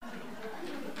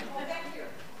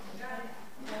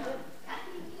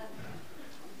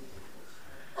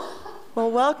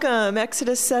Well, welcome,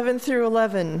 Exodus 7 through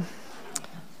 11.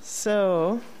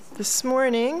 So, this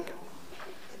morning,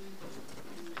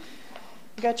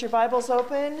 you got your Bibles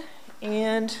open,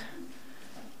 and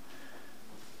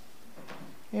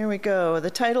here we go.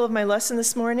 The title of my lesson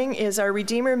this morning is Our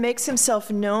Redeemer Makes Himself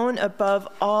Known Above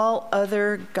All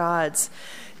Other Gods.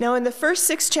 Now, in the first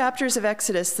 6 chapters of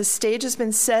Exodus, the stage has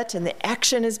been set and the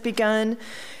action has begun,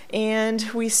 and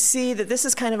we see that this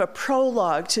is kind of a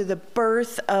prologue to the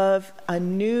birth of a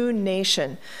new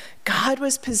nation. God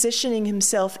was positioning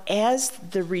himself as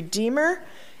the Redeemer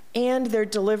and their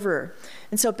deliverer.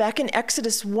 And so back in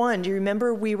Exodus 1, do you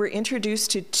remember we were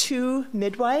introduced to 2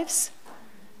 midwives?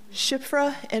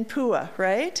 Shiphrah and Puah,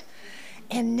 right?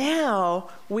 And now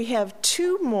we have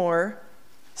 2 more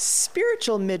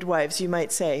spiritual midwives, you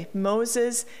might say,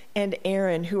 Moses and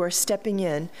Aaron, who are stepping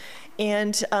in.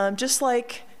 And just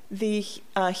like the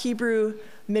Hebrew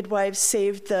midwives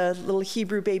saved the little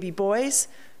Hebrew baby boys,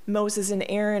 Moses and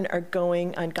Aaron are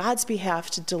going on God's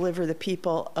behalf to deliver the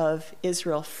people of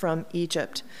Israel from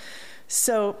Egypt.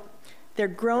 So they're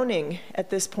groaning at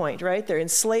this point, right? They're in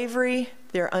slavery.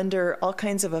 They're under all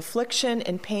kinds of affliction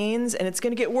and pains, and it's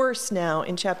going to get worse now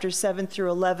in chapters 7 through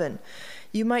 11.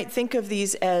 You might think of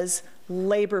these as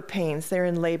labor pains. They're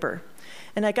in labor.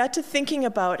 And I got to thinking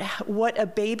about what a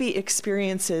baby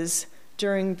experiences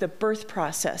during the birth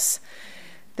process.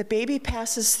 The baby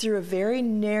passes through a very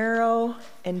narrow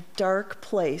and dark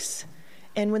place.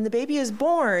 And when the baby is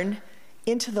born,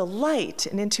 into the light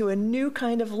and into a new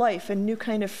kind of life, a new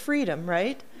kind of freedom,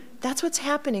 right? That's what's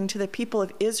happening to the people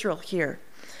of Israel here.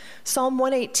 Psalm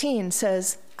 118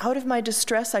 says, "Out of my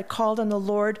distress I called on the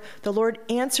Lord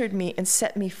answered me and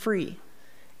set me free."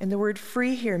 And the word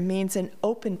free here means an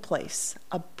open place,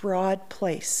 a broad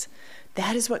place.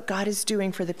 That is what God is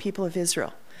doing for the people of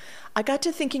Israel. I got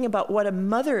to thinking about what a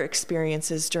mother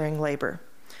experiences during labor.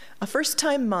 A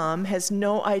first-time mom has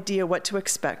no idea what to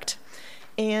expect.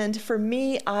 And for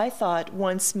me, I thought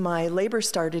once my labor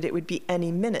started, it would be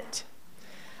any minute.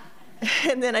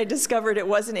 And then I discovered it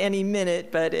wasn't any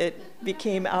minute, but it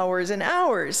became hours and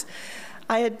hours.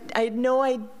 I had no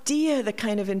idea the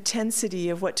kind of intensity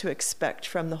of what to expect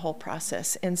from the whole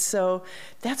process. And so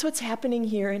that's what's happening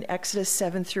here in Exodus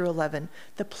 7 through 11.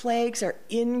 The plagues are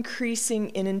increasing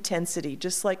in intensity,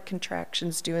 just like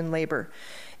contractions do in labor.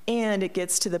 And it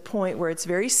gets to the point where it's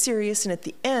very serious, and at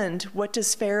the end, what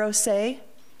does Pharaoh say?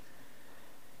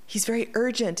 He's very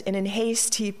urgent, and in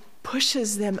haste, he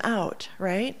pushes them out,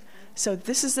 right? So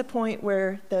this is the point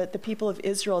where the people of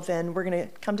Israel then, we're going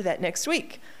to come to that next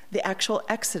week, the actual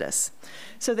Exodus.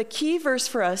 So the key verse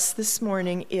for us this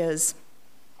morning is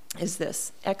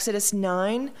this, Exodus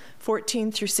 9,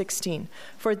 14 through 16.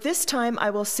 "For this time I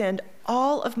will send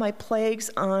all of my plagues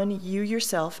on you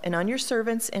yourself and on your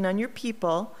servants and on your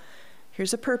people,"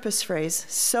 here's a purpose phrase,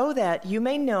 "so that you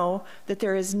may know that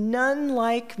there is none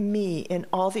like me in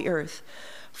all the earth.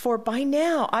 For by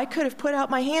now I could have put out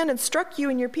my hand and struck you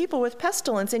and your people with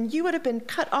pestilence, and you would have been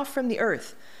cut off from the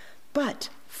earth. But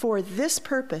for this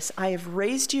purpose I have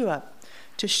raised you up,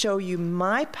 to show you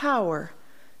my power,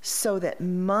 so that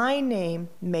my name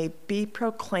may be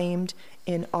proclaimed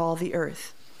in all the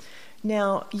earth."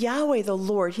 Now, Yahweh the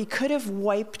Lord, he could have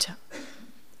wiped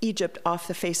Egypt off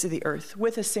the face of the earth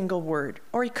with a single word,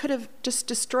 or he could have just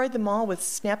destroyed them all with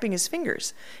snapping his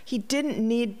fingers. He didn't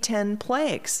need 10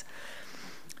 plagues.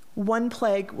 1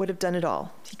 plague would have done it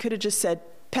all. He could have just said,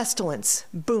 pestilence,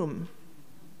 boom,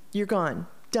 you're gone,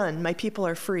 done, my people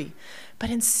are free. But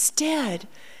instead,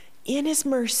 in his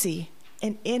mercy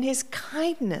and in his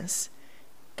kindness,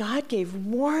 God gave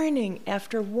warning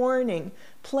after warning,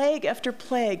 plague after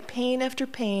plague, pain after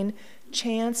pain,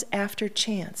 chance after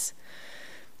chance.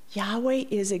 Yahweh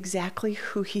is exactly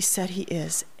who he said he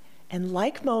is. And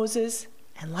like Moses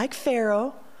and like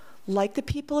Pharaoh, like the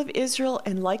people of Israel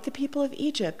and like the people of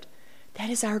Egypt, that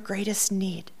is our greatest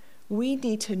need. We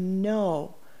need to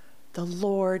know the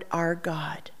Lord our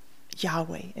God,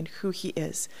 Yahweh, and who he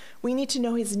is. We need to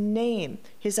know his name,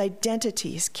 his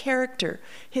identity, his character,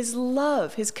 his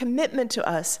love, his commitment to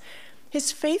us,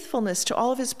 his faithfulness to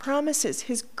all of his promises,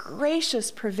 his gracious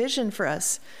provision for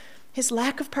us, his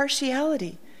lack of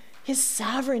partiality, his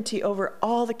sovereignty over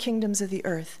all the kingdoms of the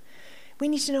earth. We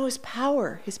need to know his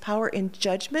power in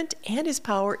judgment and his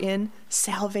power in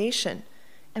salvation.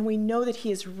 And we know that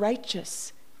he is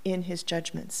righteous in his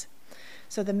judgments.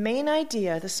 So the main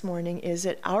idea this morning is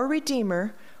that our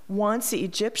Redeemer wants the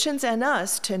Egyptians and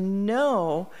us to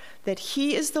know that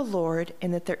he is the Lord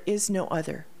and that there is no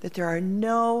other, that there are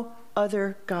no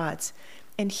other gods.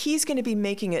 And he's going to be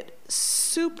making it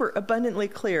super abundantly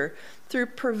clear through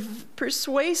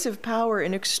persuasive power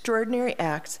and extraordinary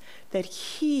acts that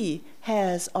he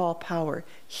has all power.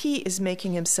 He is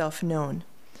making himself known.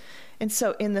 And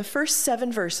so in the first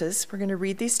 7 verses, we're going to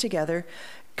read these together.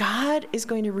 God is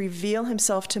going to reveal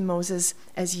himself to Moses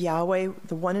as Yahweh,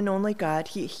 the one and only God.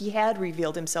 He had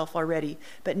revealed himself already,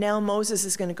 but now Moses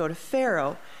is going to go to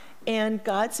Pharaoh, and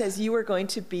God says, you are going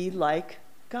to be like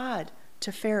God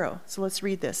to Pharaoh. So let's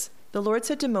read this. The Lord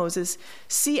said to Moses,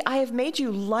 see, I have made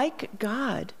you like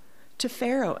God to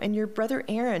Pharaoh, and your brother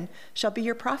Aaron shall be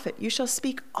your prophet. You shall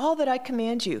speak all that I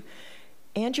command you,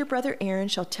 and your brother Aaron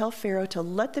shall tell Pharaoh to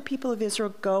let the people of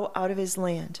Israel go out of his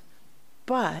land.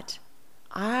 But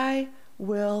I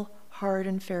will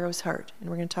harden Pharaoh's heart. And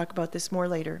we're going to talk about this more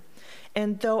later.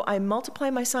 And though I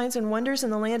multiply my signs and wonders in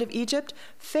the land of Egypt,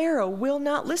 Pharaoh will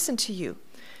not listen to you.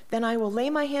 Then I will lay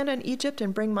my hand on Egypt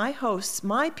and bring my hosts,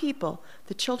 my people,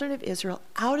 the children of Israel,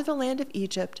 out of the land of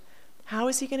Egypt. How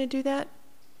is he going to do that?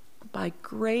 By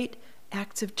great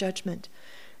acts of judgment.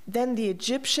 Then the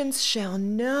Egyptians shall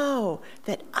know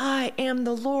that I am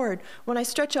the Lord when I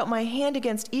stretch out my hand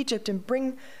against Egypt and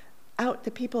bring out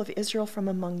the people of Israel from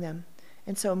among them.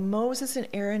 And so Moses and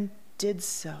Aaron did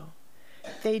so.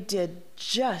 They did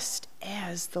just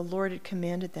as the Lord had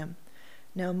commanded them.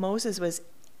 Now Moses was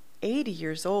 80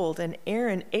 years old and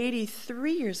Aaron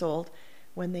 83 years old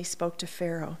when they spoke to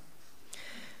Pharaoh.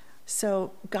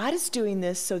 So God is doing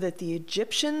this so that the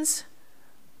Egyptians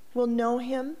will know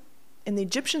him, and the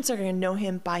Egyptians are going to know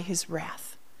him by his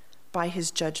wrath, by his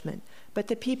judgment. But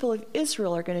the people of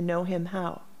Israel are going to know him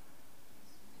how?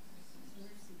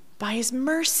 By his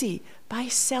mercy, by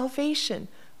salvation,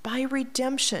 by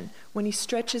redemption, when he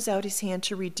stretches out his hand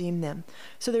to redeem them.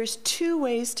 So there's 2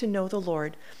 ways to know the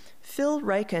Lord. Phil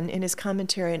Ryken, in his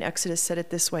commentary on Exodus, said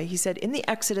it this way. He said, in the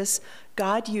Exodus,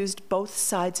 God used both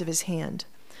sides of his hand.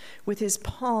 With his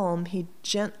palm, he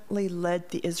gently led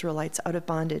the Israelites out of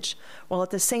bondage, while at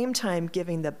the same time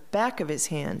giving the back of his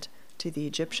hand to the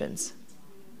Egyptians.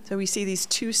 So we see these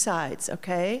 2 sides,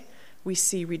 okay? We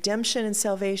see redemption and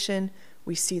salvation.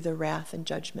 We see the wrath and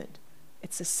judgment.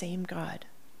 It's the same God,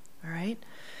 all right?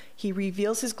 He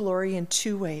reveals his glory in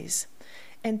 2 ways.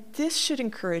 And this should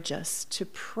encourage us to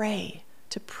pray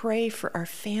for our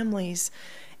families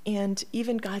and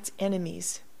even God's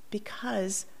enemies,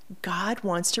 because God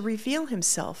wants to reveal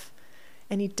himself.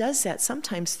 And he does that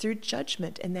sometimes through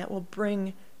judgment, and that will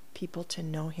bring people to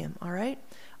know him, all right?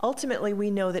 Ultimately, we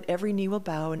know that every knee will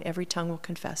bow and every tongue will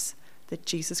confess that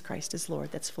Jesus Christ is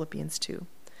Lord. That's Philippians 2.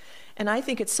 And I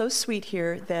think it's so sweet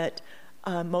here that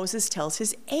Moses tells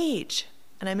his age.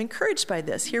 And I'm encouraged by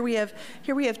this. Here we have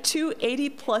 2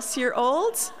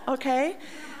 80-plus-year-olds, okay?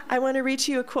 I want to read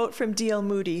to you a quote from D.L.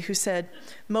 Moody, who said,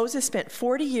 Moses spent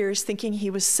 40 years thinking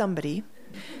he was somebody.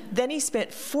 Then he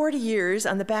spent 40 years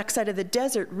on the backside of the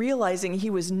desert realizing he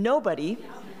was nobody.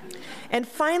 And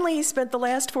finally, he spent the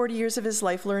last 40 years of his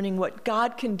life learning what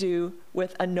God can do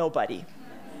with a nobody.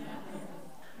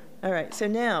 All right, so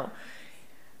now,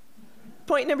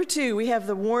 point number 2, we have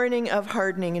the warning of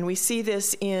hardening, and we see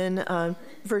this in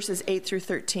verses 8 through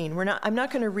 13. I'm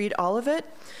not going to read all of it,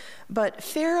 but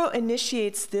Pharaoh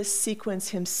initiates this sequence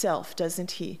himself,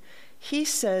 doesn't he? He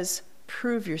says,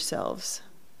 prove yourselves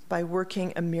by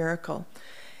working a miracle.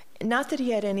 Not that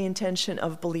he had any intention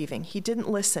of believing. He didn't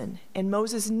listen, and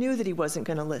Moses knew that he wasn't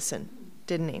going to listen,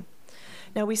 didn't he?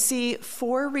 Now we see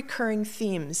 4 recurring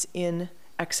themes in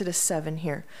Exodus 7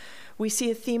 here. We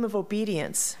see a theme of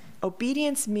obedience.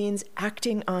 Obedience means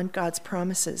acting on God's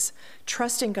promises,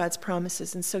 trusting God's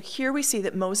promises. And so here we see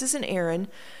that Moses and Aaron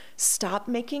stopped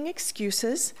making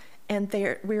excuses, and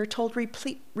we are told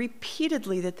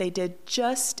repeatedly that they did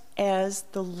just as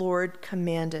the Lord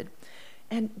commanded.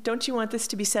 And don't you want this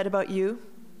to be said about you?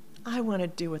 I want to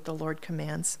do what the Lord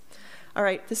commands. All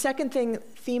right, the second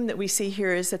theme that we see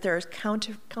here is that there are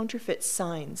counterfeit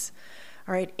signs.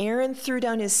 All right, Aaron threw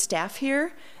down his staff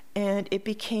here, and it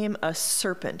became a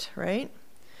serpent, right?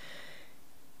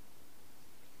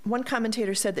 One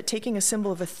commentator said that taking a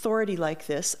symbol of authority like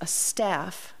this, a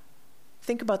staff,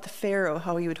 think about the Pharaoh,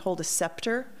 how he would hold a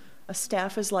scepter. A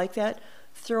staff is like that.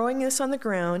 Throwing this on the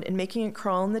ground and making it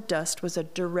crawl in the dust was a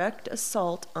direct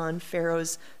assault on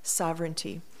Pharaoh's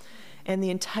sovereignty and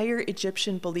the entire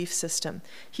Egyptian belief system.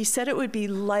 He said it would be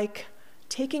like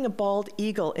taking a bald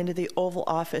eagle into the Oval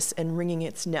Office and wringing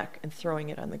its neck and throwing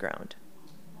it on the ground.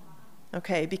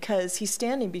 Okay, because he's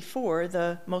standing before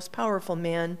the most powerful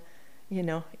man,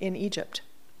 in Egypt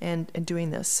and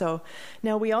doing this. So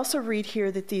now we also read here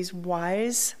that these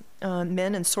wise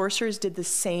men and sorcerers did the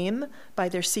same by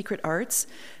their secret arts.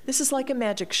 This is like a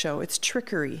magic show. It's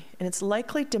trickery, and it's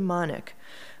likely demonic.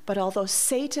 But although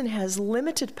Satan has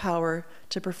limited power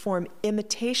to perform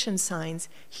imitation signs,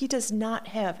 he does not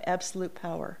have absolute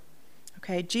power.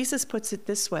 Okay, Jesus puts it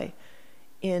this way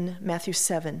in Matthew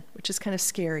 7, which is kind of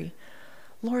scary.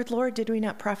 Lord, Lord, did we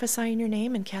not prophesy in your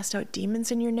name and cast out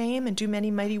demons in your name and do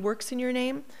many mighty works in your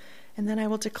name? And then I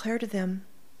will declare to them,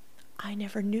 I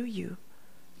never knew you.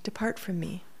 Depart from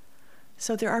me.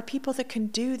 So there are people that can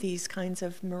do these kinds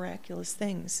of miraculous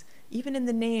things, even in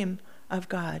the name of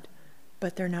God,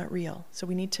 but they're not real. So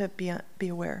we need to be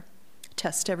aware.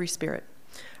 Test every spirit.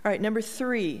 All right, number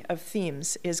 3 of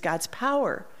themes is God's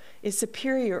power is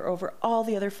superior over all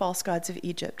the other false gods of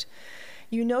Egypt.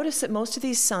 You notice that most of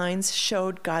these signs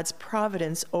showed God's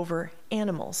providence over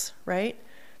animals, right?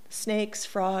 Snakes,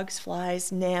 frogs,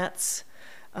 flies, gnats,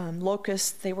 locusts,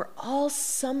 they were all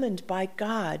summoned by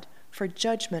God for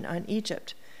judgment on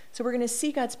Egypt. So we're going to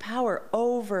see God's power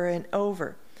over and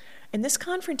over. And this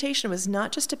confrontation was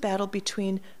not just a battle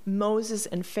between Moses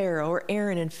and Pharaoh, or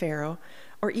Aaron and Pharaoh,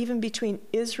 or even between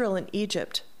Israel and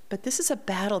Egypt, but this is a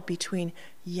battle between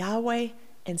Yahweh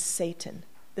and Satan.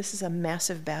 This is a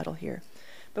massive battle here.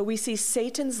 But we see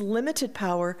Satan's limited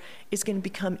power is going to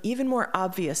become even more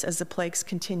obvious as the plagues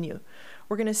continue.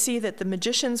 We're going to see that the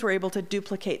magicians were able to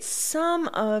duplicate some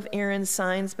of Aaron's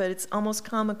signs, but it's almost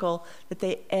comical that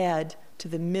they add to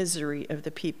the misery of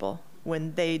the people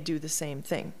when they do the same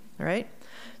thing, all right?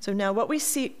 So now what we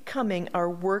see coming are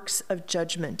works of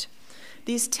judgment.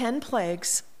 These 10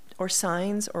 plagues, or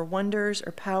signs, or wonders,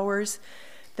 or powers,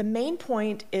 the main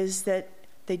point is that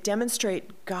they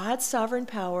demonstrate God's sovereign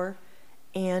power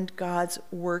and God's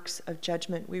works of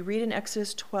judgment. We read in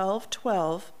Exodus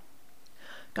 12:12,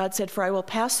 God said, "For I will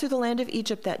pass through the land of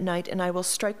Egypt that night, and I will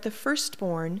strike the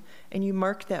firstborn," and you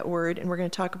mark that word, and we're going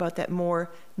to talk about that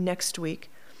more next week.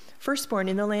 Firstborn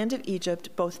in the land of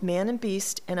Egypt, both man and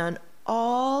beast, and on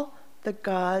all the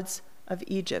gods of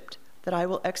Egypt, that I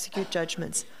will execute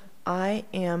judgments. I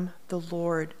am the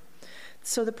Lord.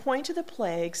 So the point of the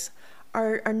plagues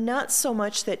are not so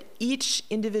much that each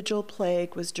individual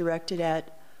plague was directed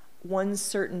at one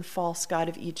certain false god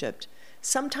of Egypt.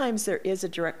 Sometimes there is a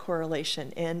direct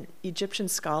correlation, and Egyptian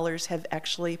scholars have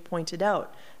actually pointed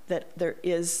out that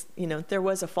there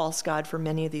was a false god for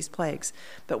many of these plagues.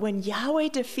 But when Yahweh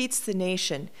defeats the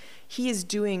nation, he is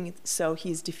doing so, he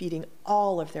is defeating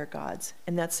all of their gods.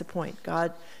 And that's the point.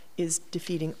 God is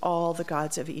defeating all the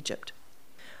gods of Egypt.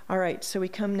 All right, so we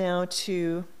come now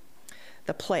to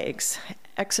the plagues.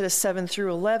 Exodus 7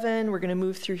 through 11, we're going to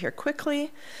move through here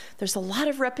quickly. There's a lot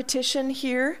of repetition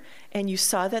here, and you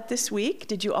saw that this week.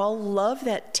 Did you all love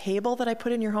that table that I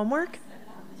put in your homework?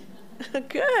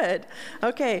 Good.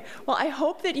 Okay, well, I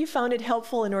hope that you found it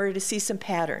helpful in order to see some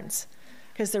patterns,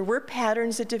 because there were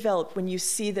patterns that developed when you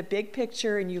see the big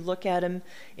picture and you look at them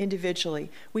individually.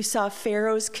 We saw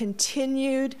Pharaoh's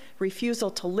continued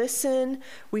refusal to listen.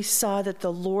 We saw that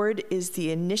the Lord is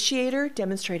the initiator,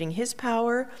 demonstrating his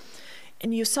power.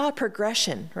 And you saw a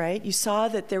progression, right? You saw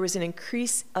that there was an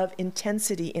increase of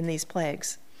intensity in these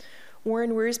plagues.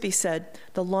 Warren Wiersbe said,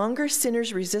 "The longer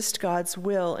sinners resist God's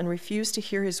will and refuse to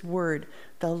hear his word,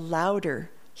 the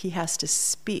louder he has to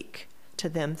speak to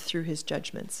them through his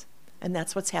judgments." And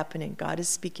that's what's happening. God is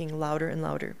speaking louder and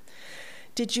louder.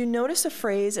 Did you notice a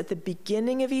phrase at the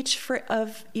beginning of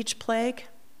each plague?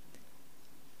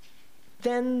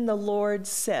 Then the Lord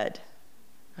said.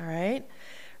 All right?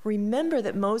 Remember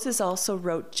that Moses also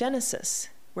wrote Genesis,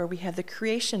 where we have the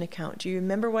creation account. Do you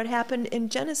remember what happened in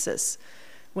Genesis?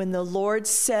 When the Lord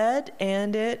said,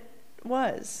 and it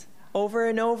was. Over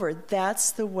and over.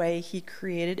 That's the way he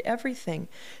created everything.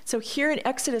 So here in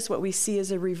Exodus, what we see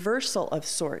is a reversal of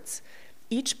sorts.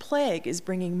 Each plague is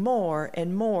bringing more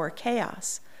and more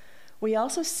chaos. We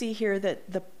also see here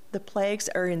that the plagues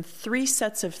are in 3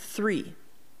 sets of 3.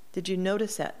 Did you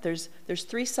notice that? There's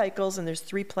 3 cycles, and there's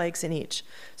 3 plagues in each.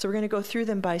 So we're going to go through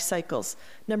them by cycles.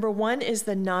 Number 1 is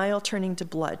the Nile turning to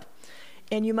blood.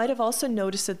 And you might have also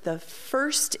noticed that the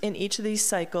first in each of these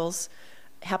cycles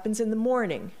happens in the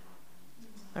morning.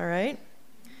 All right?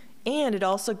 And it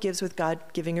also gives with God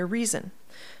giving a reason.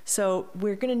 So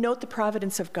we're going to note the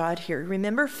providence of God here.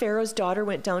 Remember, Pharaoh's daughter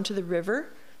went down to the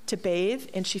river to bathe,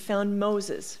 and she found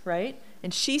Moses, right?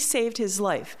 And she saved his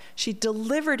life. She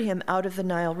delivered him out of the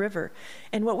Nile River.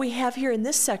 And what we have here in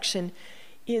this section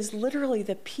is literally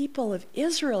the people of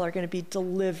Israel are going to be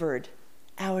delivered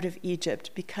out of Egypt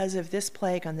because of this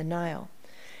plague on the Nile.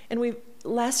 And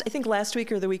I think last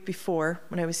week or the week before,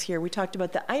 when I was here, we talked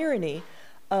about the irony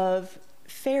of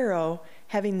Pharaoh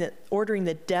ordering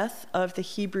the death of the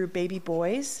Hebrew baby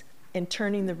boys and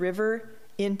turning the river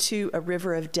into a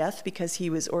river of death because he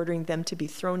was ordering them to be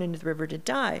thrown into the river to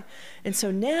die. And so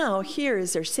now here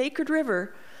is their sacred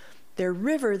river. Their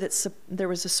river there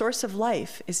was a source of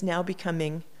life is now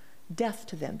becoming death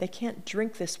to them. They can't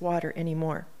drink this water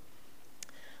anymore.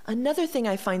 Another thing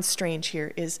I find strange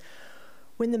here is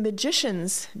when the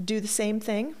magicians do the same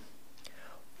thing,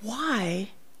 why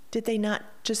did they not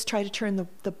just try to turn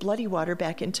the bloody water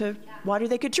back into water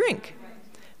they could drink?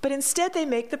 But instead they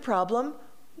make the problem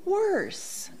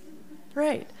worse.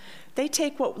 Right. They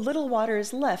take what little water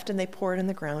is left and they pour it on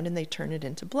the ground and they turn it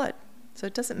into blood. So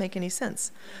it doesn't make any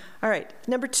sense. All right,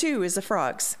 number 2 is the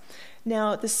frogs.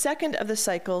 Now, the second of the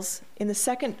cycles, in the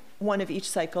second one of each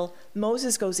cycle,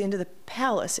 Moses goes into the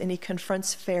palace and he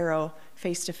confronts Pharaoh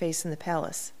face to face in the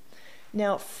palace.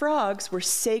 Now, frogs were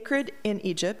sacred in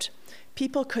Egypt.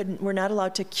 People were not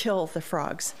allowed to kill the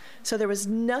frogs. So there was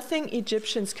nothing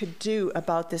Egyptians could do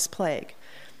about this plague.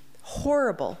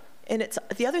 Horrible. And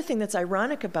the other thing that's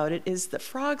ironic about it is that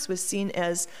frogs was seen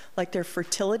as like their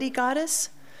fertility goddess.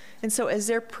 And so as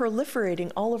they're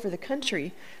proliferating all over the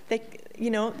country, they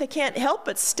can't help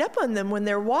but step on them when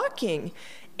they're walking.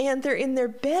 And they're in their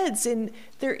beds and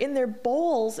they're in their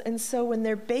bowls. And so when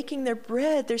they're baking their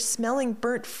bread, they're smelling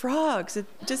burnt frogs. It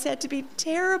just had to be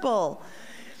terrible.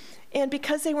 And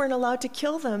because they weren't allowed to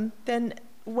kill them, then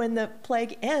when the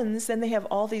plague ends, then they have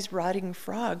all these rotting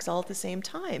frogs all at the same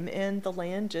time. And the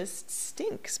land just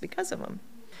stinks because of them.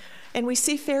 And we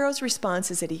see Pharaoh's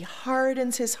response is that he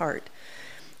hardens his heart.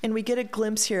 And we get a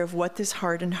glimpse here of what this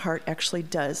hardened heart actually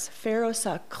does. Pharaoh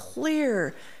saw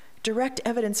clear, direct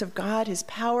evidence of God, his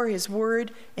power, his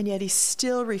word, and yet he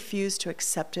still refused to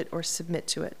accept it or submit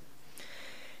to it.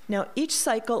 Now, each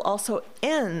cycle also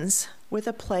ends with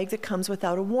a plague that comes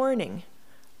without a warning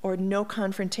or no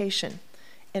confrontation.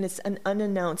 And it's an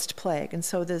unannounced plague. And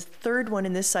so the third one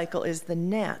in this cycle is the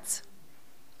gnats.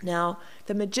 Now,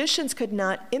 the magicians could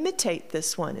not imitate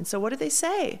this one. And so what do they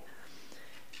say?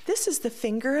 This is the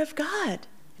finger of God.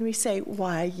 And we say,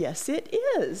 why, yes, it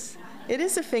is. It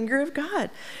is the finger of God.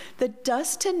 The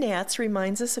dust to gnats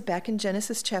reminds us of back in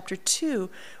Genesis chapter 2,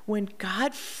 when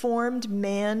God formed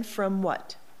man from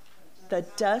what? The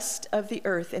dust of the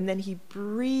earth. And then he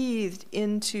breathed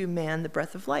into man the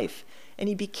breath of life. And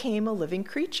he became a living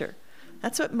creature.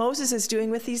 That's what Moses is doing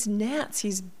with these gnats.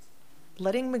 He's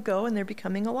letting them go and they're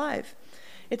becoming alive.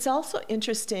 It's also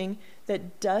interesting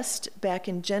that dust back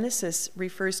in Genesis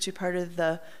refers to part of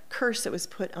the curse that was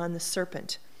put on the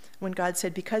serpent. When God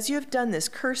said, because you have done this,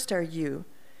 cursed are you.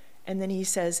 And then he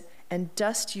says, and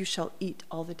dust you shall eat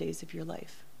all the days of your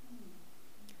life.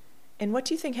 And what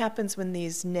do you think happens when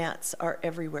these gnats are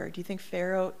everywhere? Do you think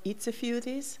Pharaoh eats a few of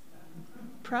these?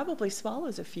 Probably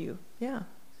swallows a few, yeah.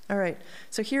 All right,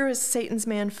 so here is Satan's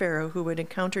man Pharaoh who would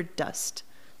encounter dust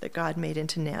that God made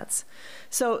into gnats.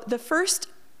 So the first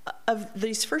of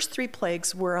these first 3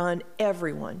 plagues were on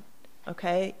everyone,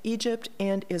 okay? Egypt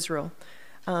and Israel.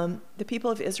 The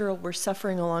people of Israel were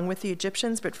suffering along with the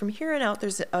Egyptians, but from here on out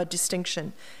there's a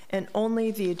distinction, and only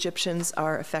the Egyptians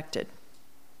are affected.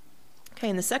 Okay,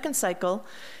 in the second cycle,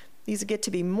 these get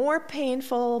to be more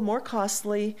painful, more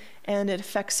costly, and it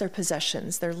affects their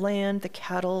possessions, their land, the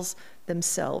cattle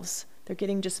themselves. They're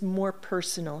getting just more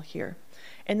personal here.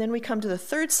 And then we come to the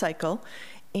third cycle,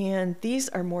 and these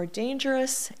are more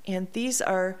dangerous, and these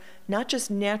are not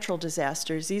just natural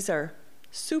disasters, these are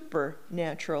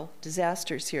supernatural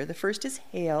disasters here. The first is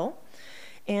hail,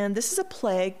 and this is a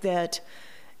plague that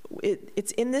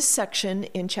it's in this section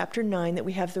in chapter 9 that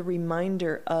we have the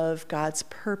reminder of God's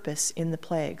purpose in the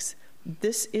plagues.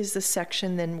 This is the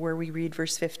section then where we read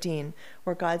verse 15,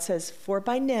 where God says, for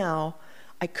by now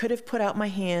I could have put out my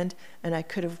hand and I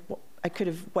could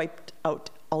have wiped out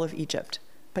all of Egypt.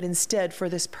 But instead, for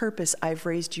this purpose, I've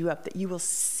raised you up, that you will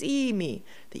see me,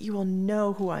 that you will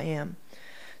know who I am.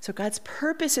 So God's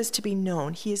purpose is to be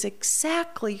known. He is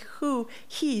exactly who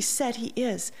he said he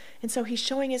is. And so he's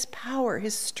showing his power,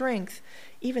 his strength,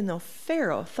 even though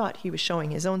Pharaoh thought he was showing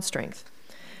his own strength.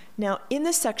 Now, in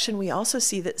this section, we also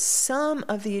see that some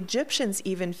of the Egyptians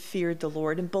even feared the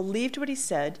Lord and believed what he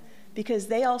said, because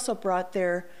they also brought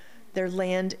their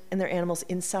land and their animals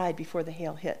inside before the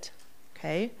hail hit.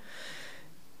 Okay?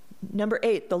 Number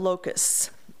 8, the locusts.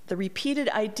 The repeated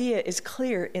idea is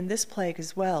clear in this plague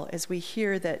as well, as we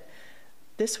hear that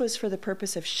this was for the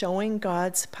purpose of showing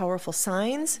God's powerful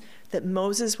signs, that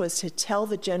Moses was to tell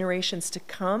the generations to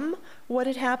come what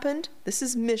had happened. This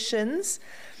is missions.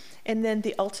 And then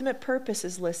the ultimate purpose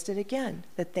is listed again,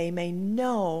 that they may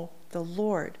know the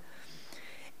Lord.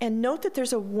 And note that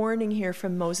there's a warning here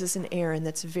from Moses and Aaron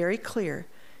that's very clear.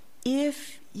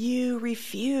 If you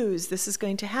refuse, this is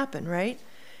going to happen, right?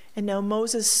 And now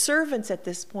Moses' servants at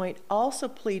this point also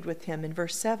plead with him in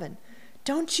verse 7.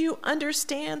 Don't you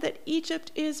understand that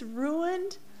Egypt is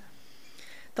ruined?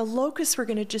 The locusts were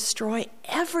going to destroy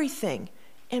everything.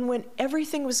 And when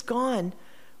everything was gone,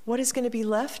 what is going to be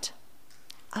left?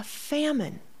 A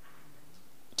famine.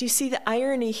 Do you see the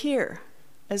irony here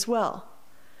as well?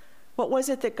 What was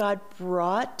it that God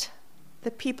brought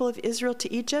the people of Israel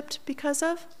to Egypt because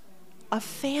of? A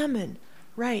famine,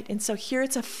 right. And so here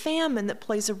it's a famine that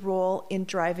plays a role in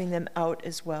driving them out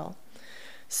as well.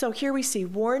 So here we see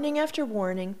warning after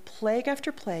warning, plague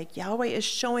after plague. Yahweh is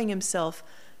showing himself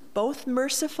both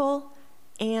merciful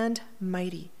and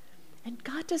mighty. And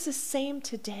God does the same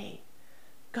today.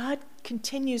 God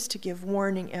continues to give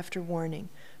warning after warning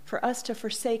for us to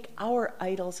forsake our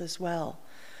idols as well,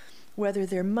 whether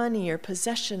they're money or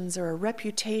possessions or a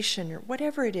reputation or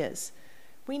whatever it is.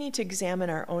 We need to examine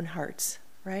our own hearts,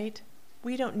 right?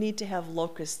 We don't need to have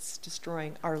locusts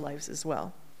destroying our lives as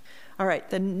well. All right,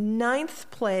 the 9th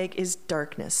plague is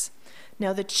darkness.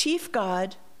 Now, the chief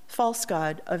god, false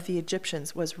god of the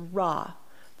Egyptians was Ra,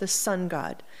 the sun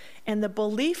god. And the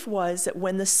belief was that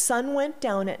when the sun went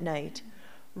down at night,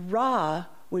 Ra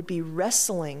would be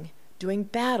wrestling, doing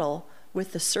battle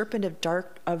with the serpent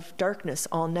of darkness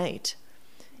all night.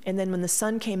 And then when the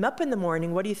sun came up in the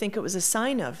morning, what do you think it was a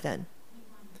sign of then?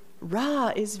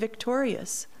 Ra is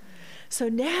victorious. So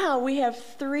now we have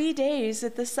 3 days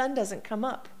that the sun doesn't come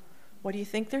up. What do you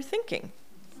think they're thinking?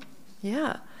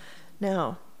 Yeah.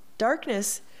 Now,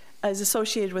 darkness is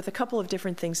associated with a couple of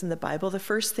different things in the Bible. The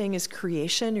first thing is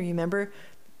creation. Remember,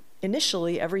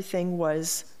 initially everything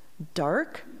was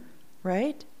dark,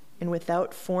 right? And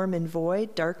without form and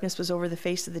void, darkness was over the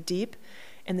face of the deep,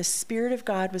 and the Spirit of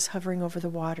God was hovering over the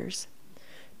waters.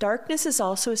 Darkness is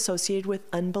also associated with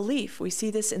unbelief. We see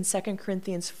this in 2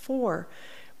 Corinthians 4,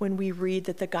 when we read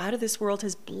that the God of this world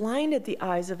has blinded the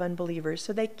eyes of unbelievers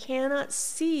so they cannot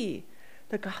see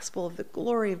the gospel of the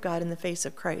glory of God in the face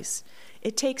of Christ.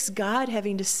 It takes God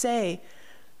having to say,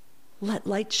 let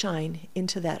light shine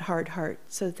into that hard heart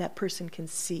so that that person can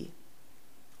see.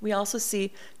 We also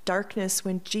see darkness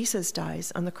when Jesus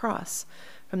dies on the cross.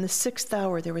 From the 6th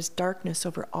hour, there was darkness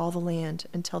over all the land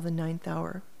until the 9th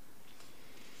hour.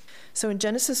 So in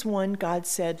Genesis 1, God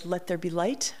said, let there be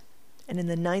light. And in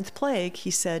the 9th plague,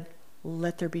 he said,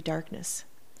 let there be darkness.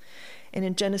 And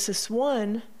in Genesis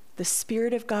 1, the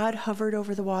Spirit of God hovered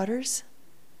over the waters,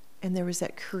 and there was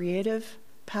that creative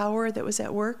power that was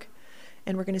at work.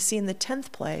 And we're going to see in the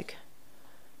 10th plague,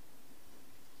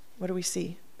 what do we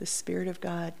see? The Spirit of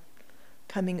God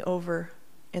coming over,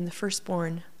 and the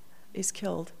firstborn is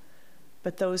killed,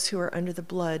 but those who are under the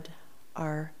blood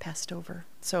are passed over.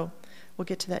 So we'll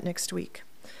get to that next week.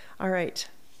 All right.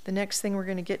 The next thing we're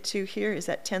going to get to here is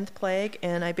that 10th plague,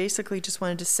 and I basically just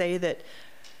wanted to say that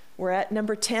we're at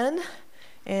number 10,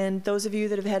 and those of you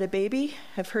that have had a baby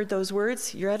have heard those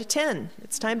words, you're at a 10.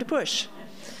 It's time to push.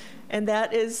 And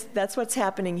that's what's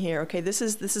happening here. Okay, this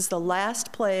is the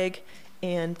last plague,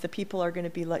 and the people are going to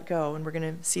be let go, and we're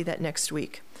going to see that next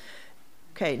week.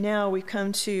 Okay, now we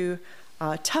come to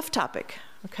a tough topic.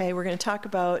 Okay, we're going to talk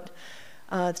about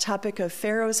the topic of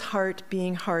Pharaoh's heart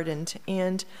being hardened.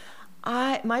 And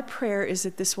my prayer is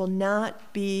that this will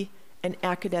not be an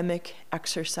academic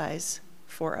exercise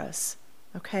for us,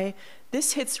 okay?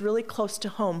 This hits really close to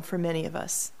home for many of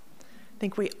us. I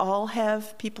think we all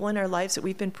have people in our lives that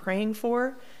we've been praying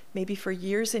for, maybe for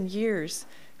years and years,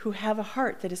 who have a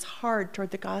heart that is hard toward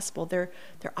the gospel. Their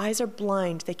eyes are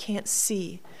blind, they can't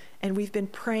see, and we've been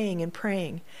praying and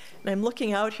praying. And I'm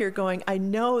looking out here going, I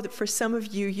know that for some of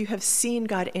you, you have seen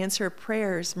God answer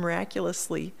prayers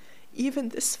miraculously, even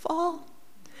this fall.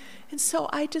 And so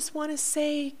I just want to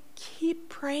say, keep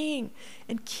praying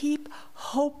and keep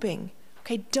hoping.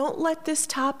 Okay, don't let this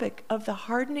topic of the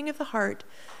hardening of the heart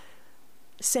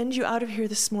send you out of here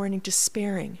this morning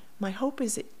despairing. My hope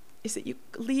is that you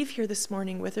leave here this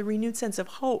morning with a renewed sense of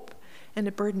hope and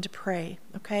a burden to pray,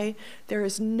 okay? There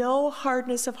is no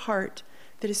hardness of heart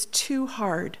that is too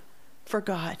hard for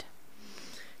God.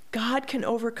 God can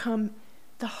overcome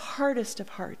the hardest of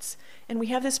hearts. And we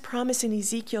have this promise in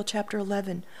Ezekiel chapter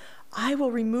 11. I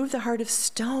will remove the heart of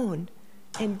stone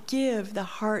and give the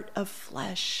heart of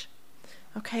flesh.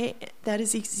 Okay, that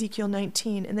is Ezekiel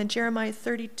 19. And then Jeremiah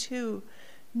 32.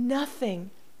 Nothing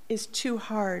is too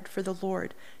hard for the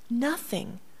Lord.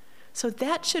 Nothing. So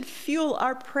that should fuel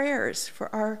our prayers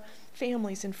for our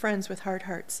families and friends with hard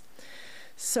hearts.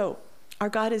 So our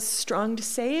God is strong to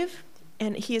save,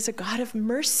 and he is a God of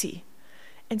mercy.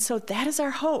 And so that is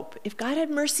our hope. If God had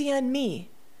mercy on me,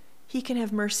 he can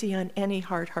have mercy on any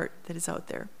hard heart that is out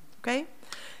there. Okay?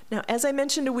 Now, as I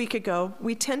mentioned a week ago,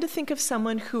 we tend to think of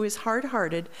someone who is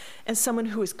hard-hearted as someone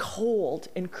who is cold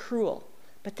and cruel,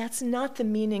 but that's not the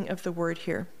meaning of the word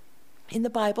here. In the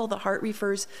Bible, the heart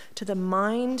refers to the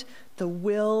mind, the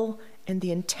will, and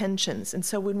the intentions. And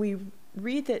so when we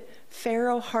read that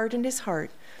Pharaoh hardened his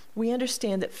heart, we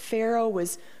understand that Pharaoh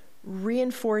was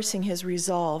reinforcing his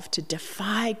resolve to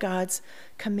defy God's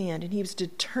command, and he was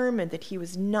determined that he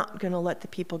was not going to let the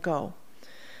people go.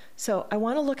 So I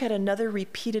want to look at another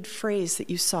repeated phrase that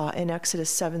you saw in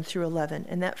Exodus 7 through 11,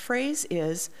 and that phrase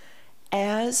is,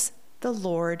 as the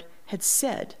Lord had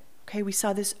said. Okay, we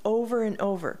saw this over and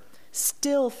over.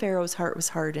 Still Pharaoh's heart was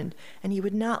hardened, and he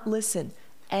would not listen,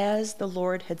 as the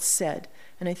Lord had said.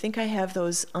 And I think I have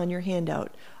those on your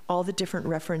handout, all the different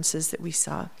references that we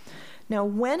saw. Now,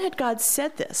 when had God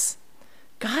said this?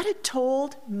 God had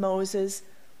told Moses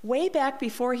way back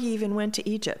before he even went to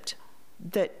Egypt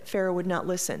that Pharaoh would not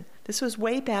listen. This was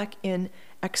way back in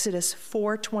Exodus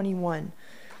 4:21.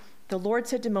 The Lord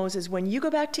said to Moses, when you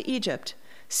go back to Egypt,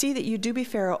 see that you do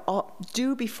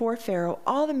before Pharaoh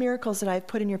all the miracles that I have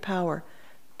put in your power,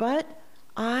 but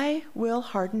I will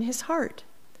harden his heart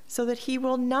so that he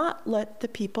will not let the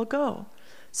people go.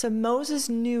 So Moses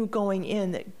knew going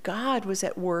in that God was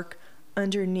at work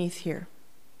underneath here.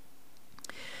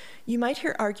 You might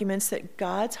hear arguments that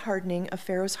God's hardening of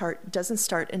Pharaoh's heart doesn't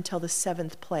start until the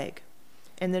 7th plague,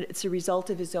 and that it's a result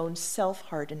of his own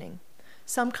self-hardening.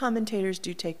 Some commentators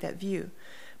do take that view,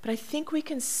 but I think we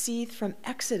can see from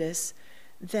Exodus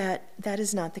that that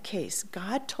is not the case.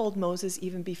 God told Moses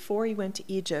even before he went to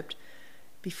Egypt,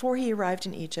 before he arrived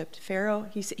in Egypt, Pharaoh,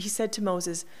 he said to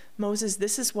Moses, Moses,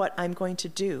 this is what I'm going to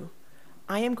do.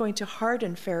 I am going to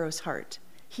harden Pharaoh's heart.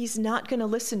 He's not going to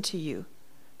listen to you,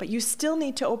 but you still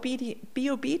need to be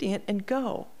obedient and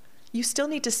go. You still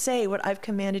need to say what I've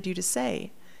commanded you to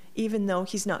say, even though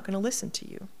he's not going to listen to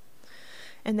you.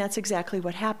 And that's exactly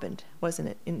what happened, wasn't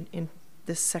it, in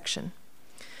this section.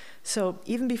 So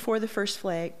even before the first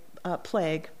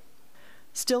plague,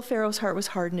 still Pharaoh's heart was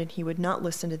hardened and he would not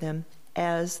listen to them,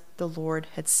 as the Lord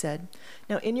had said.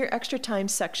 Now, in your extra time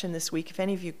section this week, if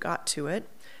any of you got to it,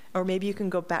 or maybe you can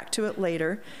go back to it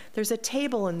later, there's a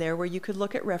table in there where you could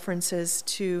look at references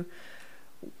to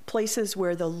places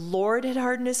where the Lord had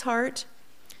hardened his heart,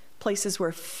 places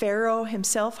where Pharaoh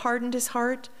himself hardened his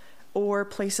heart, or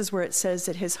places where it says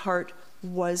that his heart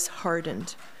was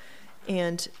hardened.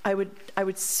 And I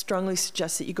would strongly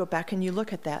suggest that you go back and you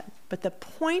look at that. But the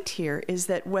point here is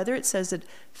that whether it says that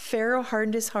Pharaoh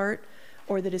hardened his heart,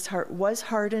 or that his heart was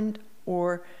hardened,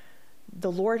 or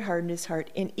the Lord hardened his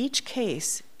heart, in each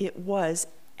case, it was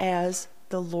as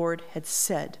the Lord had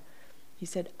said. He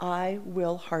said, I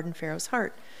will harden Pharaoh's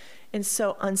heart. And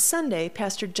so on Sunday,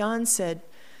 Pastor John said,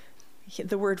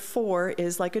 the word for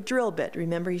is like a drill bit.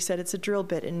 Remember, he said it's a drill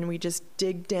bit, and we just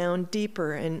dig down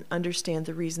deeper and understand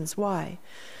the reasons why.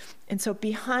 And so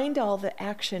behind all the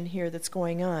action here that's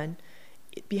going on,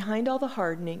 behind all the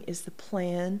hardening is the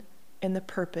plan and the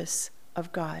purpose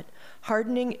of God.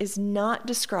 Hardening is not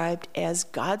described as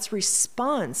God's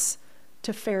response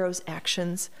to Pharaoh's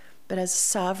actions, but as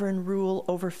sovereign rule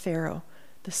over Pharaoh.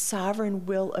 The sovereign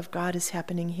will of God is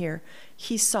happening here.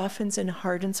 He softens and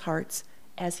hardens hearts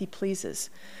as he pleases.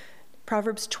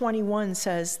 Proverbs 21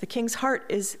 says, the king's heart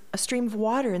is a stream of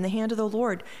water in the hand of the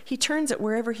Lord. He turns it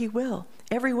wherever he will.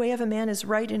 Every way of a man is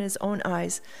right in his own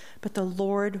eyes, but the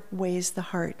Lord weighs the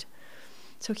heart.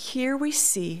 So here we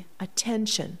see a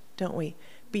tension, don't we,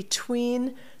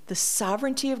 between the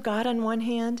sovereignty of God on one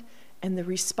hand and the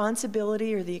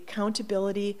responsibility or the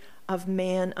accountability of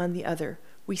man on the other.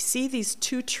 We see these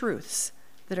two truths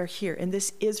that are here, and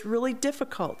this is really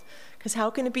difficult, because how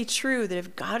can it be true that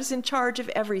if God is in charge of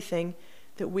everything,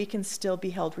 that we can still be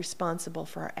held responsible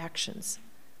for our actions?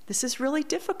 This is really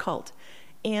difficult,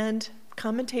 and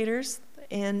commentators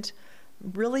and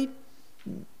really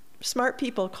smart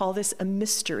people call this a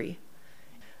mystery.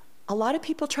 A lot of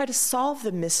people try to solve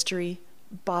the mystery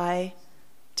by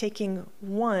taking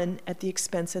one at the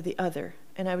expense of the other.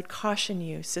 And I would caution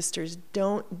you, sisters,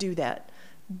 don't do that.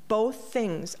 Both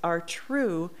things are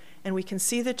true, and we can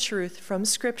see the truth from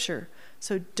Scripture.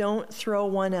 So don't throw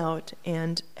one out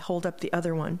and hold up the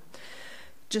other one.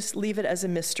 Just leave it as a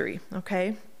mystery,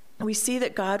 okay? We see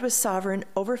that God was sovereign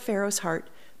over Pharaoh's heart,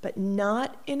 but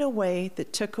not in a way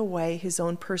that took away his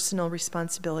own personal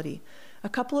responsibility. A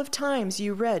couple of times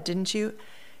you read, didn't you?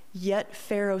 Yet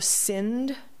Pharaoh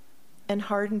sinned and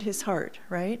hardened his heart,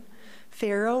 right?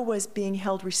 Pharaoh was being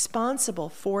held responsible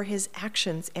for his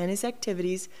actions and his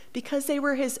activities because they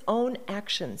were his own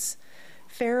actions.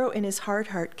 Pharaoh in his hard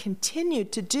heart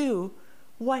continued to do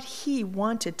what he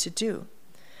wanted to do.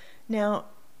 Now,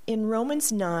 in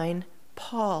Romans 9,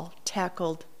 Paul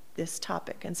tackled this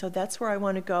topic. And so that's where I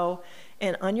want to go.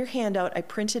 And on your handout, I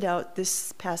printed out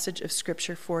this passage of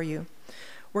Scripture for you.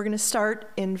 We're going to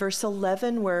start in verse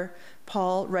 11, where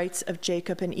Paul writes of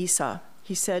Jacob and Esau.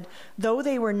 He said, "Though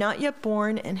they were not yet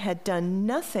born and had done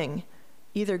nothing,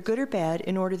 either good or bad,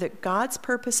 in order that God's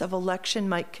purpose of election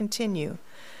might continue,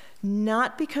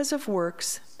 not because of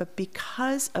works, but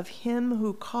because of him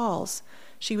who calls,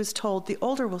 she was told, the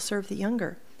older will serve the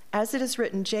younger. As it is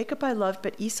written, Jacob I loved,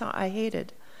 but Esau I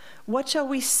hated. What shall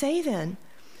we say then?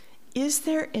 Is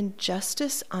there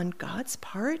injustice on God's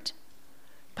part?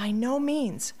 By no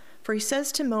means. For he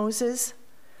says to Moses,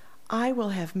 I will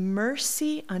have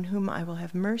mercy on whom I will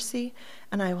have mercy,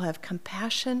 and I will have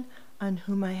compassion on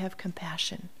whom I have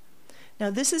compassion." Now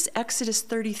this is Exodus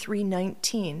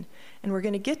 33:19, and we're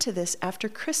going to get to this after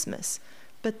Christmas.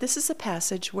 But this is a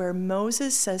passage where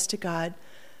Moses says to God,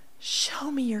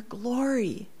 "Show me your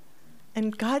glory."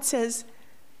 And God says,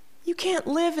 "You can't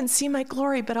live and see my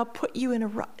glory, but I'll put you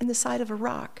in the side of a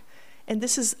rock. And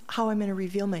this is how I'm going to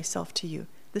reveal myself to you."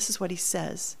 This is what he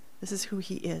says. This is who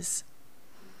he is.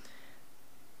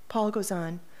 Paul goes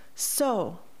on,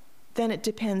 "So then it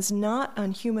depends not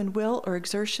on human will or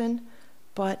exertion,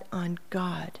 but on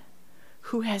God,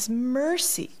 who has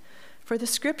mercy. For the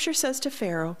scripture says to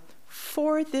Pharaoh,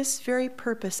 for this very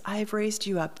purpose I have raised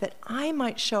you up, that I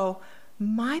might show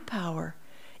my power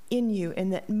in you,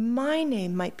 and that my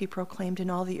name might be proclaimed in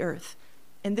all the earth."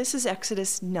 And this is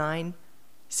Exodus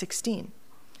 9:16.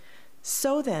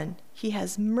 "So then he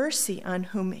has mercy on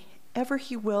whomever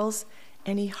he wills,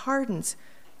 and he hardens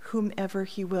whomever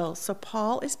he wills." So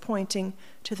Paul is pointing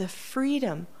to the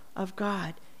freedom of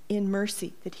God in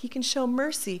mercy, that he can show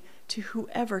mercy to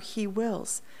whoever he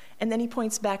wills. And then he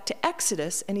points back to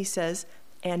Exodus and he says,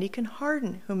 and he can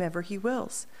harden whomever he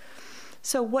wills.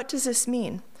 So what does this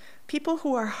mean? People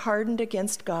who are hardened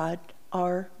against God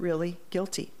are really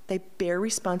guilty. They bear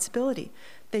responsibility.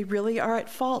 They really are at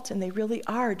fault, and they really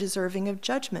are deserving of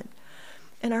judgment.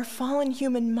 And our fallen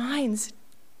human minds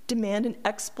demand an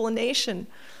explanation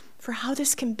for how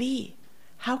this can be.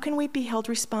 How can we be held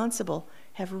responsible,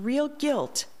 have real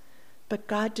guilt, but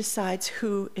God decides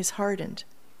who is hardened?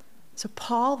 So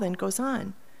Paul then goes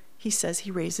on. He says,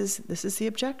 he raises, this is the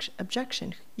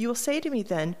objection. "You will say to me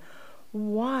then,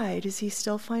 why does he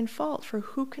still find fault? For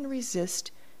who can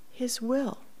resist his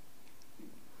will?"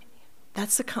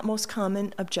 That's the most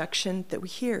common objection that we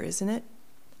hear, isn't it?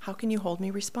 How can you hold me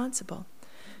responsible?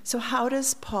 So how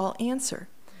does Paul answer?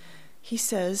 He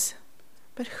says,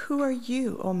 "But who are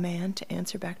you, O man, to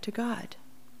answer back to God?"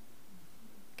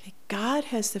 Okay, God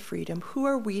has the freedom. Who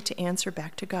are we to answer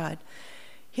back to God?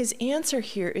 His answer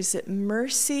here is that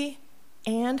mercy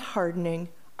and hardening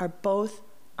are both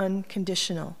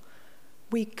unconditional.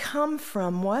 We come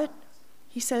from what?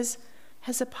 He says,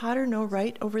 has a potter no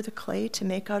right over the clay to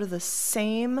make out of the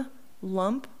same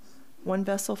lump one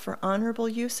vessel for honorable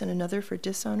use and another for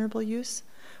dishonorable use?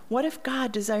 What if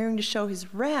God, desiring to show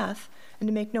his wrath and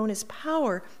to make known his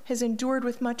power, has endured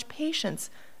with much patience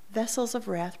vessels of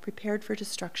wrath prepared for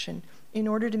destruction, in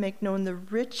order to make known the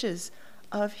riches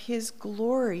of his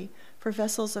glory for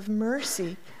vessels of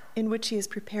mercy, in which he has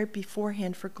prepared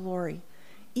beforehand for glory?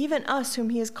 Even us whom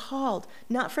he has called,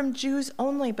 not from Jews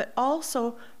only, but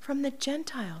also from the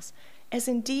Gentiles. As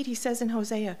indeed he says in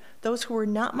Hosea, those who were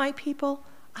not my people,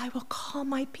 I will call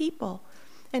my people.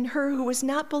 And her who was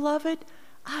not beloved,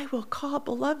 I will call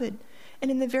beloved.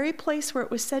 And in the very place where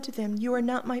it was said to them, you are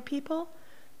not my people,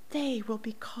 they will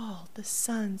be called the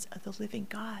sons of the living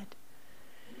God.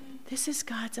 This is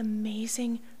God's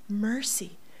amazing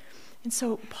mercy. And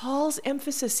so Paul's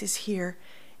emphasis is here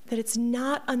that it's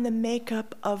not on the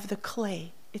makeup of the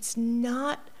clay. It's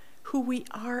not who we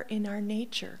are in our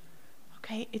nature.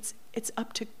 Okay? It's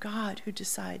up to God who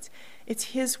decides. It's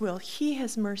his will. He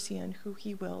has mercy on who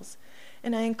he wills.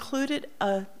 And I included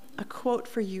a quote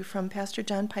for you from Pastor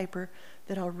John Piper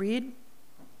that I'll read,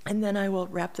 and then I will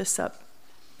wrap this up.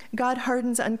 God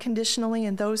hardens unconditionally,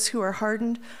 and those who are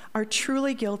hardened are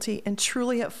truly guilty and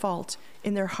truly at fault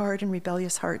in their hard and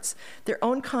rebellious hearts. Their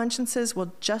own consciences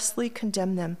will justly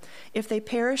condemn them. If they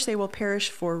perish, they will perish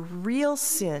for real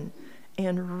sin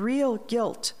and real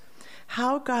guilt.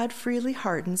 How God freely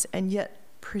hardens and yet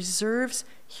preserves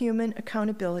human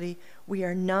accountability, we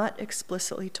are not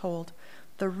explicitly told.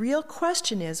 The real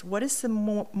question is, what is the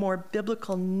more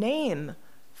biblical name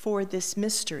for this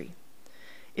mystery?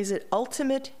 Is it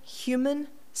ultimate human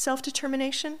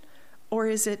self-determination, or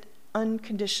is it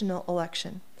unconditional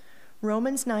election?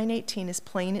 Romans 9:18 is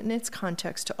plain in its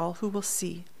context to all who will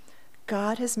see.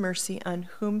 God has mercy on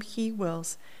whom he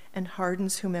wills and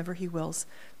hardens whomever he wills.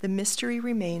 The mystery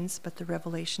remains, but the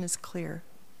revelation is clear.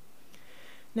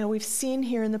 Now, we've seen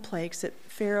here in the plagues that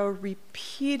Pharaoh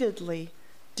repeatedly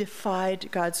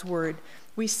defied God's word.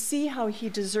 We see how he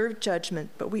deserved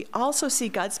judgment, but we also see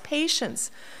God's patience.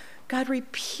 God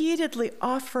repeatedly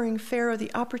offering Pharaoh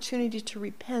the opportunity to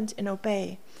repent and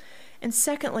obey. And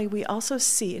secondly, we also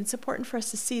see, and it's important for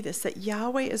us to see this, that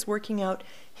Yahweh is working out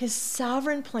his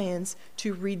sovereign plans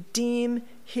to redeem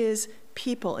his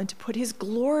people and to put his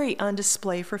glory on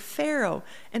display for Pharaoh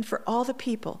and for all the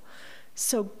people.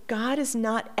 So God is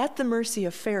not at the mercy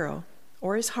of Pharaoh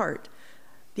or his heart.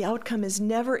 The outcome is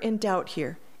never in doubt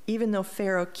here, even though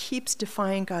Pharaoh keeps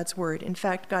defying God's word. In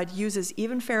fact, God uses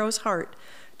even Pharaoh's heart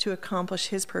to accomplish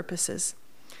his purposes.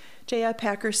 J.I.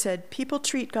 Packer said, "People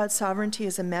treat God's sovereignty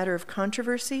as a matter of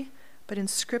controversy, but in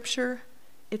Scripture,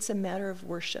 it's a matter of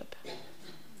worship."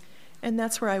 And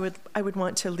that's where I would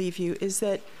want to leave you, is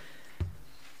that,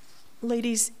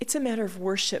 ladies, it's a matter of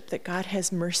worship that God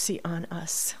has mercy on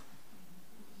us.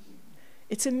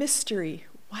 It's a mystery.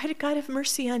 Why did God have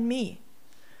mercy on me?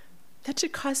 That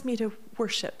should cause me to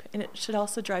worship, and it should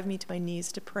also drive me to my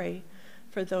knees to pray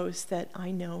for those that I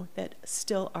know that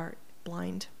still are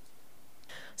blind.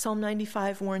 Psalm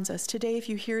 95 warns us, "Today if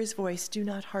you hear his voice, do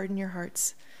not harden your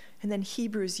hearts." And then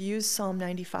Hebrews use Psalm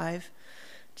 95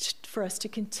 for us to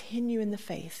continue in the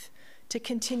faith, to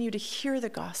continue to hear the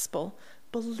gospel,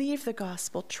 believe the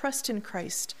gospel, trust in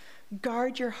Christ,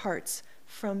 guard your hearts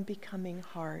from becoming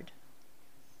hard.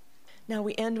 Now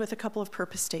we end with a couple of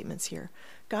purpose statements here.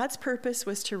 God's purpose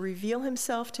was to reveal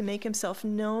himself, to make himself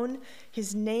known,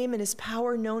 his name and his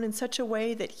power known in such a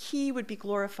way that he would be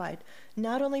glorified,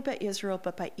 not only by Israel,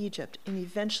 but by Egypt, and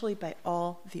eventually by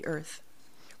all the earth.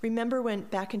 Remember when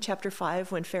back in chapter 5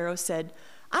 when Pharaoh said,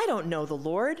 "I don't know the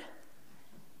Lord."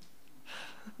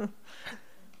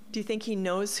 Do you think he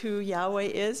knows who Yahweh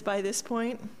is by this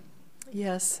point?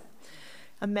 Yes.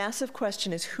 A massive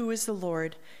question is, who is the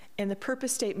Lord? And the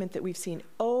purpose statement that we've seen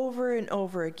over and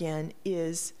over again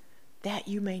is that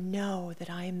you may know that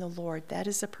I am the Lord. That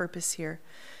is the purpose here.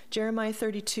 Jeremiah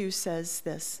 32 says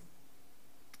this.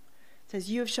 It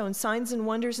says, "You have shown signs and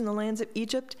wonders in the lands of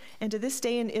Egypt, and to this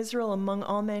day in Israel among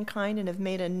all mankind, and have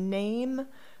made a name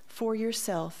for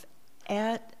yourself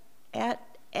as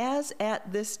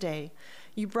at this day.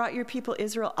 You brought your people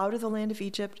Israel out of the land of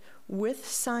Egypt with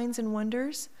signs and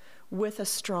wonders, with a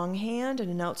strong hand and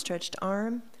an outstretched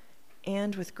arm,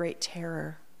 and with great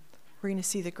terror." We're going to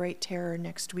see the great terror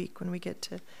next week when we get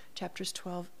to chapters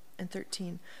 12 and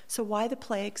 13. So why the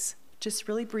plagues? Just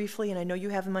really briefly, and I know you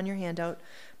have them on your handout,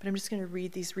 but I'm just going to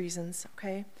read these reasons,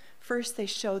 okay? First, they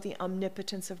show the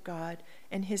omnipotence of God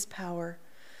and his power.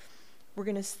 We're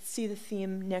going to see the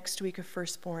theme next week of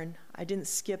firstborn. I didn't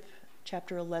skip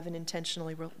chapter 11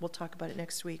 intentionally. We'll talk about it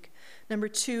next week. Number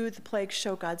 2, the plagues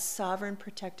show God's sovereign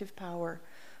protective power.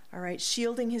 All right,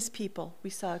 shielding his people. We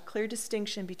saw a clear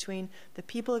distinction between the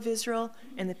people of Israel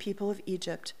and the people of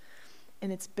Egypt. And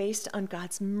it's based on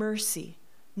God's mercy,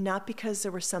 not because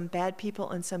there were some bad people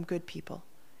and some good people.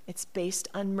 It's based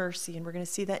on mercy, and we're going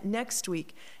to see that next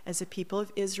week as the people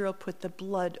of Israel put the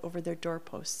blood over their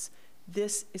doorposts.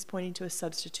 This is pointing to a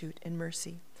substitute in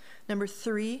mercy. Number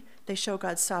 3, they show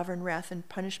God's sovereign wrath and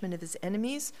punishment of his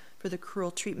enemies for the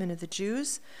cruel treatment of the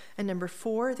Jews. And number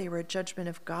 4, they were a judgment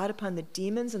of God upon the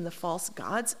demons and the false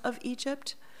gods of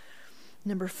Egypt.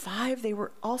 Number 5, they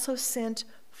were also sent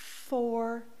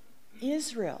for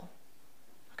Israel.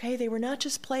 Okay, they were not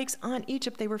just plagues on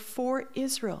Egypt, they were for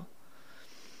Israel.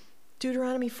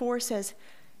 Deuteronomy 4 says,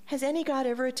 "Has any God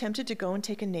ever attempted to go and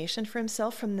take a nation for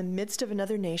himself from the midst of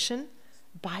another nation?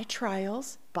 By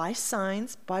trials, by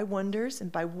signs, by wonders,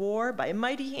 and by war, by a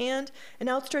mighty hand, an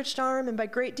outstretched arm, and by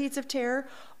great deeds of terror,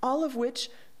 all of which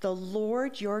the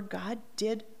Lord your God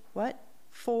did," what?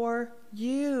 "For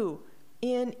you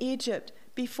in Egypt,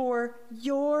 before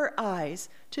your eyes.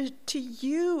 To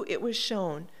you it was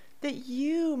shown, that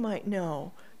you might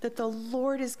know that the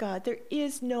Lord is God. There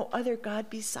is no other God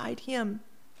beside him."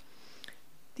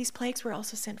 These plagues were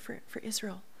also sent for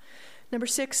Israel. Number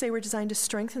 6, they were designed to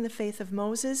strengthen the faith of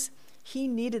Moses. He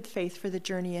needed faith for the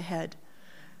journey ahead.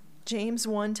 James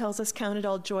 1 tells us, "Count it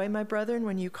all joy, my brethren,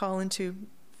 when you call into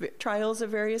trials of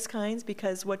various kinds,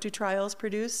 because what do trials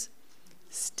produce?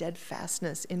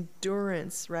 Steadfastness,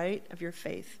 endurance, right, of your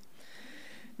faith."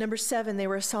 Number 7, they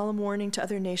were a solemn warning to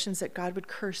other nations that God would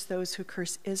curse those who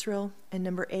curse Israel. And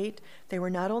number 8, they were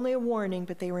not only a warning,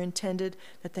 but they were intended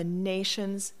that the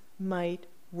nations might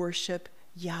worship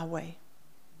Yahweh.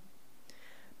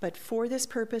 "But for this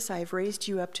purpose I have raised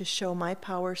you up to show my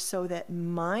power, so that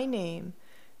my name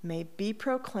may be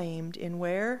proclaimed in"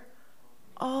 where?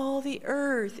 All the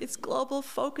earth. It's Global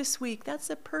Focus Week. That's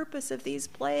the purpose of these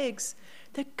plagues,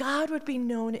 that God would be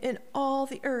known in all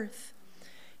the earth.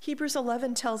 Hebrews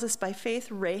 11 tells us by faith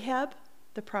Rahab,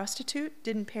 the prostitute,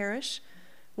 didn't perish.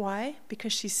 Why?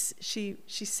 Because she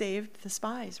saved the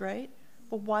spies, right?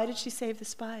 Well, why did she save the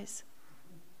spies?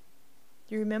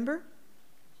 You remember?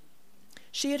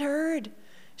 She had heard.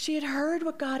 She had heard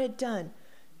what God had done.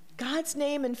 God's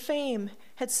name and fame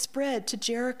had spread to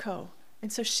Jericho.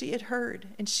 And so she had heard,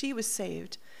 and she was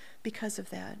saved because of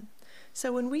that.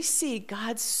 So when we see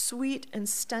God's sweet and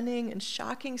stunning and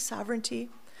shocking sovereignty,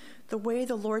 the way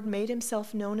the Lord made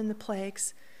himself known in the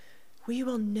plagues, we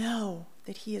will know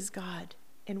that he is God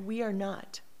and we are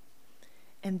not.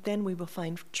 And then we will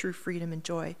find true freedom and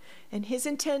joy. And his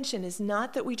intention is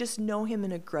not that we just know him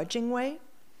in a grudging way,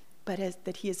 but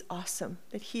that he is awesome,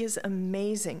 that he is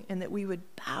amazing, and that we would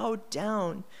bow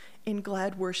down in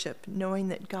glad worship, knowing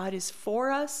that God is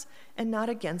for us and not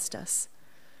against us.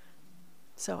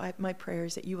 So my prayer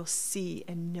is that you will see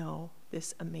and know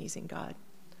this amazing God.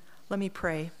 Let me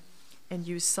pray and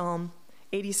use Psalm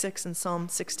 86 and Psalm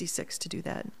 66 to do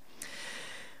that.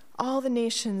 All the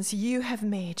nations you have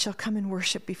made shall come and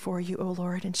worship before you, O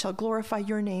Lord, and shall glorify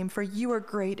your name, for you are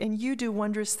great and you do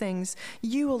wondrous things.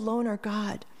 You alone are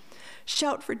God.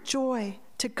 Shout for joy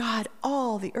to God,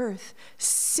 all the earth.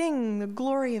 Sing the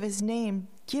glory of his name.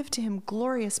 Give to him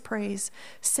glorious praise.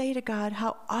 Say to God,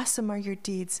 how awesome are your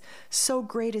deeds. So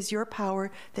great is your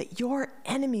power that your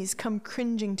enemies come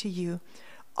cringing to you.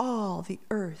 All the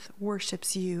earth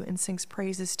worships you and sings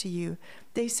praises to you.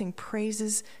 They sing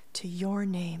praises to your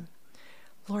name.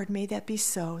 Lord, may that be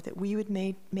so, that we would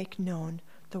make known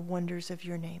the wonders of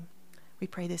your name. We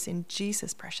pray this in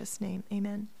Jesus' precious name.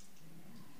 Amen.